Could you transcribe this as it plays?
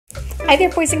Hi there,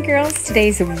 boys and girls.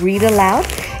 Today's Read Aloud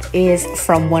is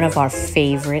from one of our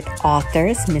favorite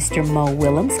authors, Mr. Mo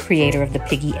Willems, creator of the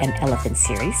Piggy and Elephant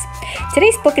series.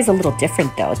 Today's book is a little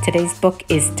different, though. Today's book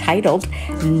is titled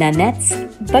Nanette's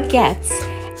Baguettes,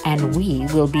 and we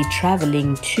will be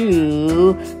traveling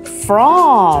to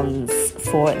France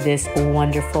for this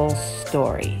wonderful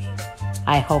story.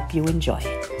 I hope you enjoy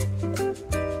it.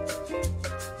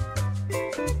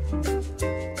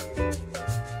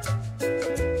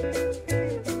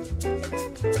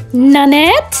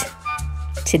 Nanette!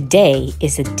 Today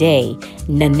is a day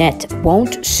Nanette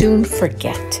won't soon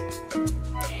forget.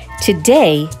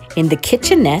 Today, in the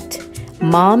kitchenette,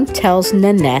 Mom tells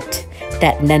Nanette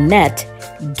that Nanette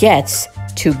gets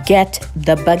to get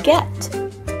the baguette.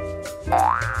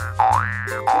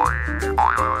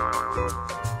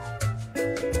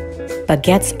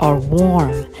 Baguettes are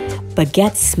warm.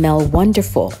 Baguettes smell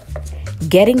wonderful.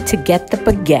 Getting to get the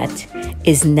baguette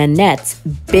is Nanette's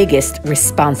biggest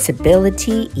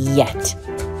responsibility yet.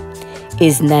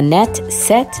 Is Nanette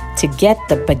set to get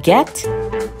the baguette?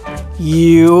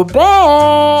 You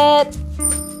bet!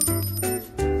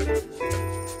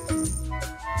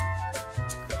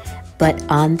 But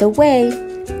on the way,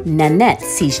 Nanette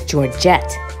sees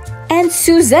Georgette and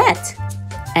Suzette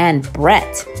and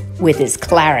Brett with his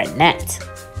clarinet.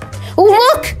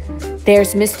 Look!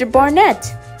 There's Mr.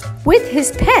 Barnett with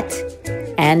his pet,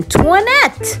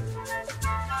 Antoinette.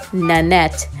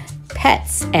 Nanette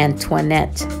pets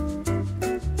Antoinette.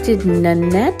 Did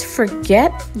Nanette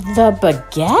forget the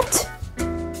baguette?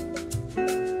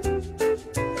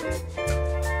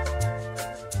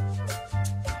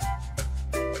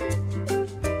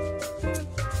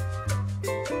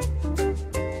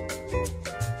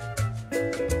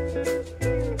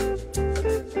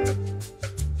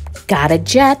 Got a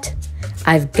jet.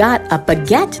 I've got a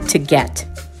baguette to get,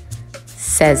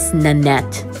 says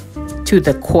Nanette to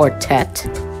the quartet.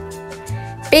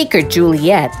 Baker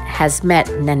Juliette has met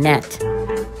Nanette.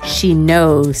 She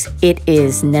knows it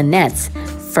is Nanette's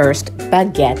first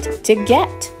baguette to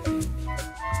get.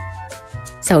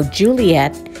 So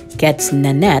Juliette gets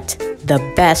Nanette the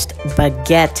best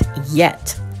baguette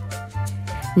yet.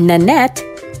 Nanette,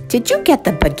 did you get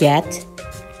the baguette?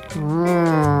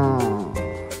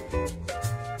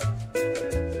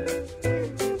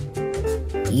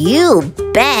 You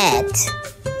bet!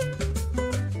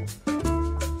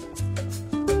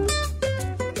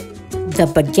 The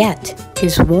baguette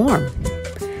is warm.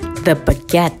 The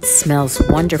baguette smells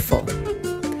wonderful.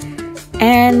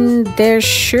 And there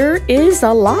sure is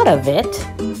a lot of it.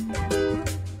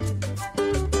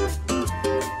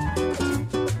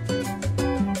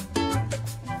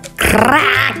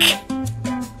 Krack!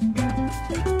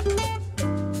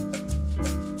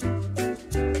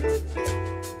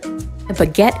 The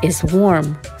baguette is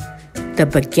warm. The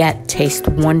baguette tastes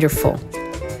wonderful.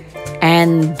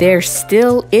 And there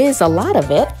still is a lot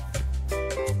of it.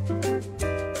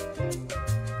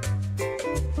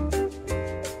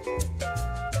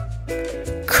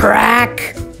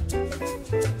 Krack!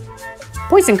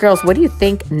 Boys and girls, what do you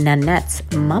think Nanette's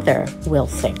mother will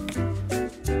think?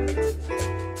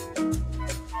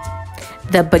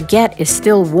 The baguette is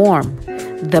still warm.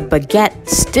 The baguette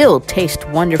still tastes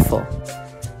wonderful.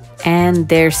 And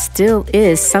there still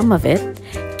is some of it.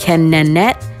 Can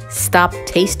Nanette stop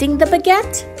tasting the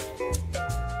baguette?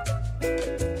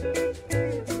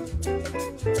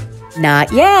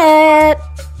 Not yet.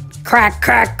 Crack,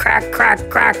 crack, crack, crack,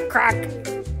 crack, crack.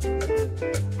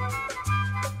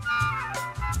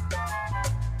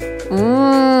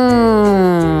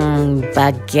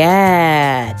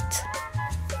 Baguette.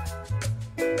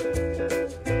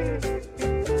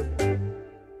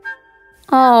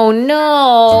 Oh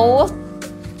no!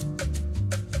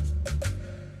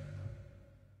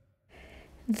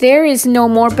 There is no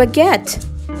more baguette.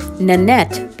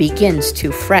 Nanette begins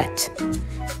to fret.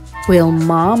 Will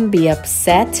Mom be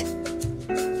upset?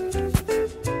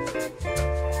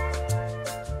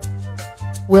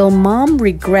 Will Mom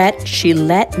regret she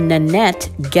let Nanette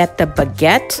get the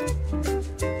baguette?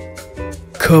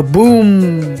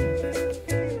 Kaboom!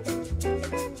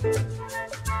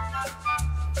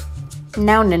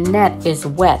 Now Nanette is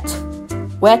wet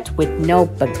with no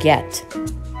baguette.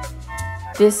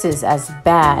 This is as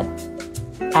bad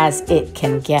as it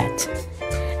can get.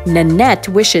 Nanette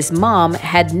wishes Mom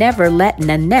had never let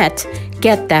Nanette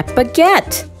get that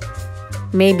baguette.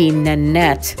 Maybe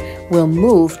Nanette will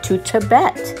move to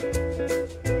Tibet.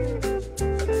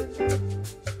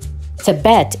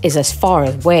 Tibet is as far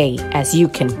away as you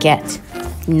can get.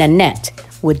 Nanette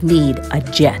would need a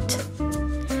jet.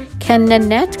 Can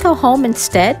Nanette go home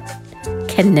instead?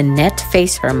 Can Nanette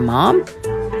face her mom?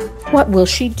 What will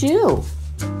she do?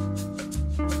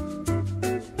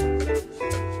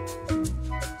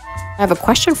 I have a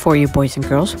question for you, boys and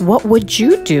girls. What would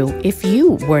you do if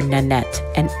you were Nanette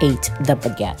and ate the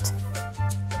baguette?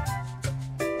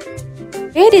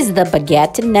 Where is the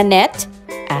baguette, Nanette?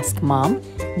 Asked Mom.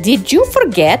 Did you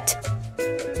forget?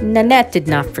 Nanette did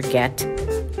not forget.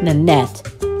 Nanette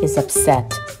is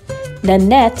upset.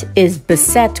 Nanette is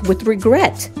beset with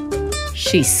regret.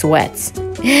 She sweats.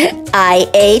 I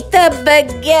ate the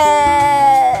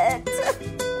baguette!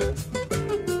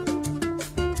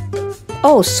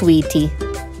 Oh, sweetie.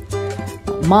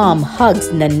 Mom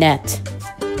hugs Nanette.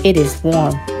 It is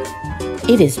warm.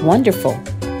 It is wonderful,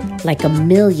 like a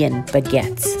million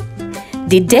baguettes.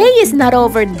 The day is not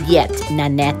over yet,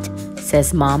 Nanette,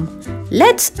 says Mom.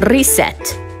 Let's reset.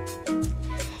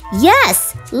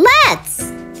 Yes,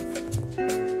 let's!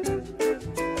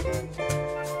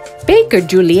 Baker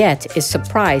Juliette is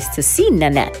surprised to see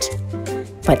Nanette,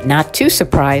 but not too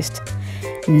surprised.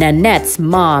 Nanette's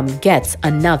mom gets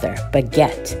another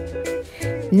baguette.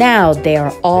 Now they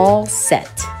are all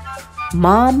set.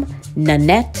 Mom,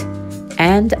 Nanette,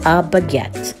 and a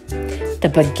baguette. The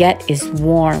baguette is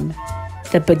warm.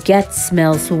 The baguette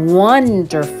smells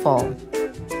wonderful.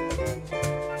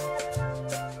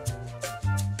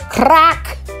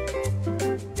 Krack!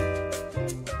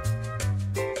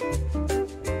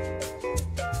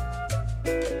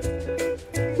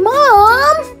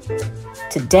 Mom!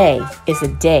 Today is a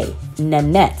day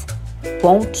Nanette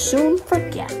won't soon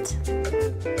forget.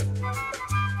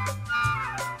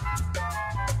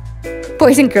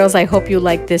 Boys and girls, I hope you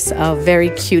like this very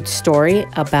cute story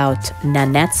about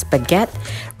Nanette's baguette,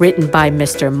 written by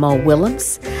Mr. Mo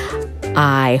Willems.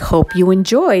 I hope you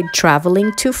enjoyed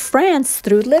traveling to France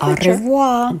through literature. Au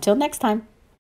revoir. Until next time.